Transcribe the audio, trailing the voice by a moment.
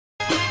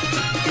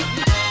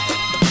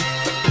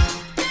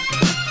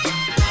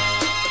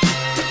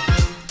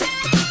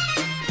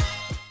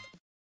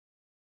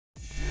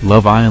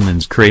Love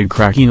Island's Craig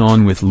cracking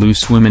on with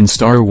loose women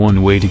star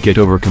one way to get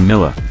over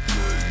Camilla.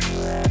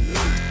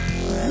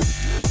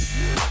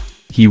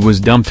 He was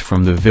dumped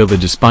from the villa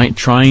despite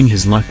trying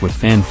his luck with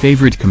fan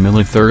favorite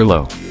Camilla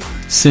Thurlow.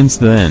 Since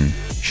then,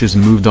 she's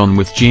moved on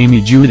with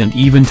Jamie Jewett and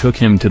even took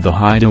him to the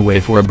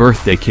hideaway for a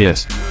birthday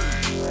kiss.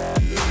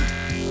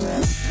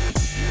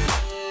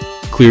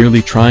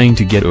 Clearly trying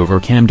to get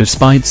over Cam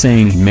despite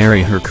saying he'd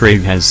marry her,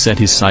 Craig has set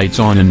his sights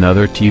on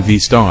another TV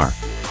star.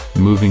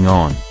 Moving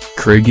on,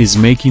 Craig is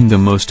making the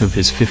most of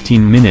his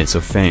 15 minutes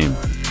of fame.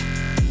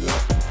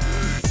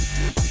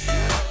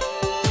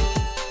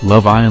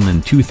 Love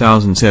Island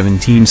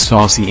 2017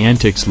 Saucy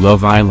Antics.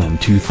 Love Island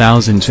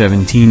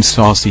 2017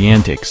 Saucy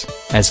Antics,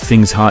 as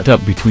things hot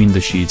up between the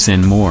sheets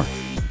and more.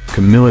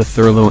 Camilla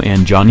Thurlow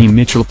and Johnny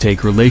Mitchell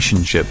take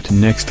relationship to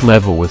next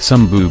level with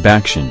some boob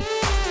action.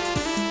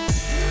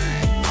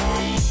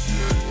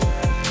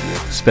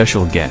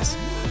 Special guest,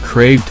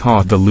 Craig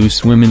taught the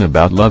loose women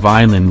about Love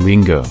Island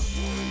lingo.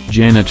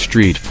 Janet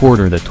Street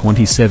Porter, the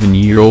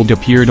 27-year-old,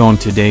 appeared on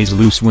today's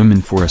Loose Women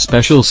for a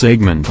special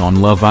segment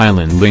on Love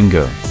Island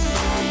lingo.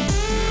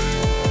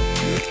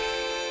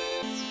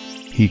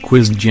 He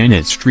quizzed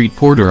Janet Street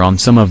Porter on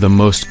some of the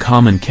most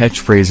common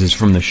catchphrases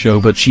from the show,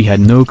 but she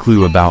had no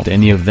clue about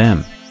any of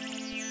them.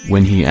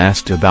 When he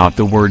asked about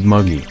the word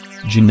muggy,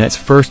 Janet's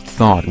first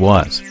thought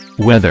was,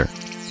 weather.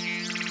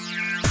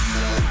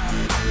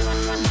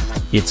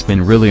 "It's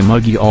been really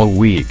muggy all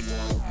week,"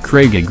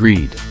 Craig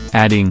agreed,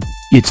 adding,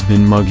 "It's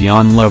been muggy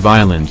on Love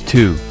Island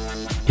too.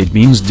 It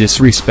means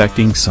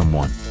disrespecting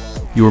someone.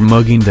 You're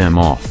mugging them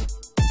off."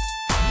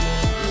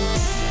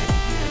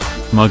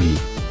 Muggy,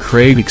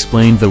 Craig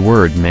explained the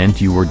word meant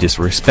you were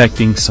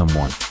disrespecting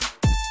someone.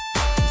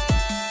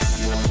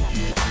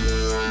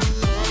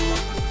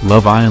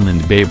 Love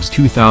Island Babes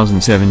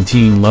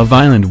 2017. Love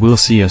Island will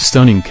see a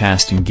stunning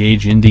cast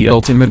engage in the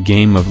ultimate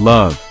game of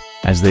love,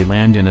 as they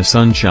land in a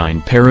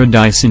sunshine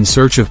paradise in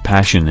search of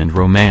passion and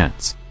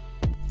romance.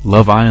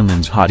 Love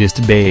Island's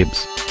hottest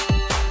babes.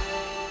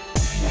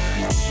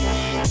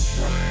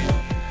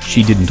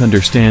 She didn't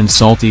understand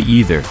salty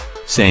either,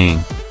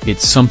 saying,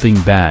 "It's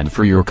something bad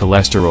for your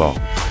cholesterol.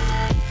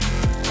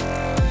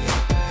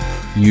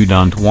 You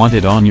don't want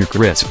it on your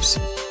crisps."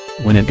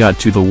 When it got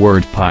to the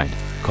word pied,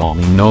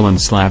 Colleen Nolan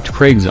slapped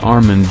Craig's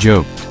arm and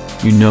joked,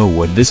 "You know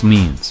what this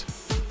means."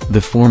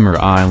 The former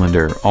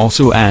Islander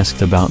also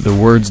asked about the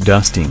words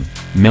dusting,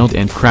 melt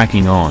and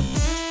cracking on.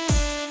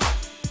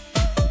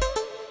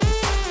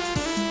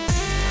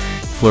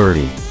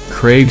 Flirty,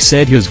 Craig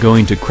said he was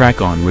going to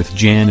crack on with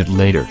Janet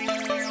later.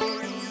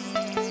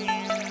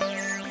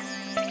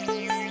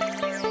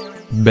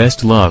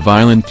 Best Love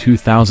Island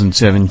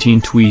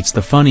 2017 tweets.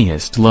 The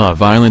funniest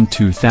Love Island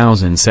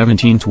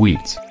 2017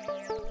 tweets.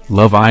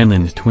 Love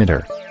Island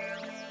Twitter.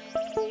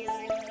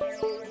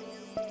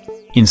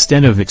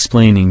 Instead of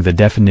explaining the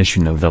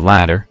definition of the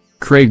latter,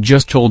 Craig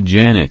just told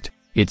Janet,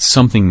 "It's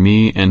something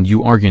me and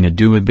you are gonna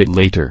do a bit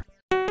later."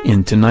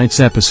 In tonight's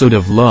episode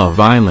of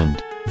Love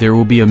Island, there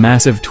will be a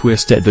massive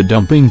twist at the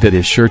dumping that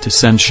is sure to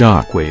send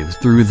shockwaves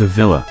through the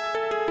villa.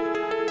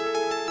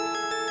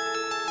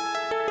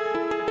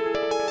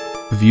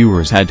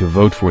 Viewers had to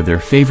vote for their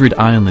favorite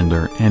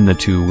Islander, and the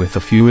two with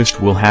the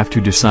fewest will have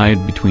to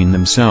decide between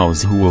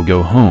themselves who will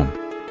go home.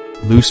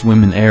 Loose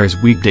Women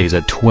airs weekdays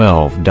at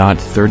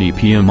 12:30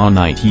 p.m. on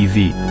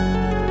ITV.